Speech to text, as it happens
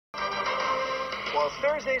Well, it's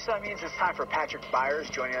Thursday, so that means it's time for Patrick Byers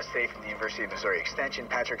joining us today from the University of Missouri Extension.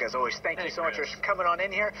 Patrick, as always, thank you so much for coming on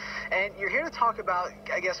in here. And you're here to talk about,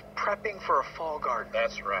 I guess, prepping for a fall garden.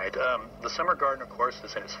 That's right. The summer garden, of course,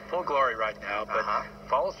 is in its full glory right now, but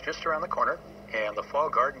fall is just around the corner. And the fall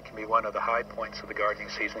garden can be one of the high points of the gardening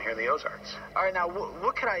season here in the Ozarks. All right, now,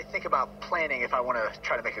 what can I think about planning if I want to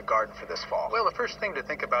try to make a garden for this fall? Well, the first thing to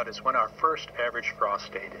think about is when our first average frost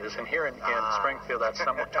date is. And here in Springfield, that's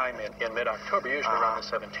sometime in mid-October, usually around the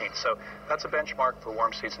 17th. So that's a benchmark for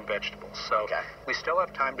warm season vegetables. So we still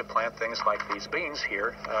have time to plant things like these beans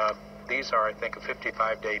here. These are, I think, a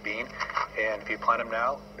 55-day bean, and if you plant them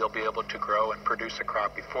now, they'll be able to grow and produce a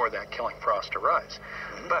crop before that killing frost arrives.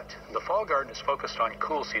 But the fall garden is focused on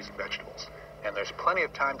cool season vegetables, and there's plenty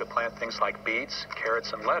of time to plant things like beets,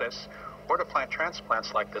 carrots, and lettuce, or to plant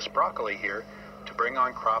transplants like this broccoli here to bring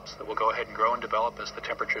on crops that will go ahead and grow and develop as the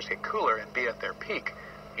temperatures get cooler and be at their peak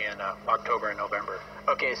in October and November.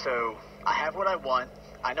 Okay, so I have what I want.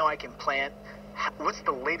 I know I can plant. What's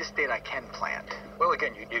the latest date I can plant? Well,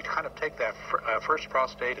 again, you kind of take that first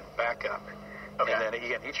frost date and back up. Okay. And then,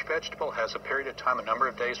 again, each vegetable has a period of time, a number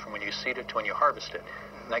of days from when you seed it to when you harvest it.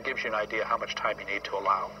 And that gives you an idea how much time you need to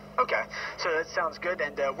allow. Okay, so that sounds good.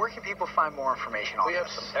 And where can people find more information on this? We have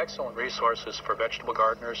some excellent resources for vegetable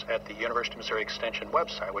gardeners at the University of Missouri Extension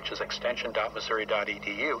website, which is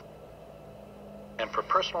extension.missouri.edu. And for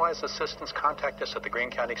personalized assistance, contact us at the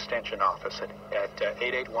Greene County Extension office at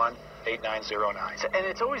 881-8909. And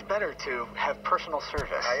it's always better to have personal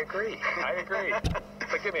service. I agree.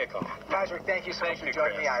 So give me a call. Patrick, thank you so much for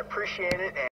joining me. I appreciate it.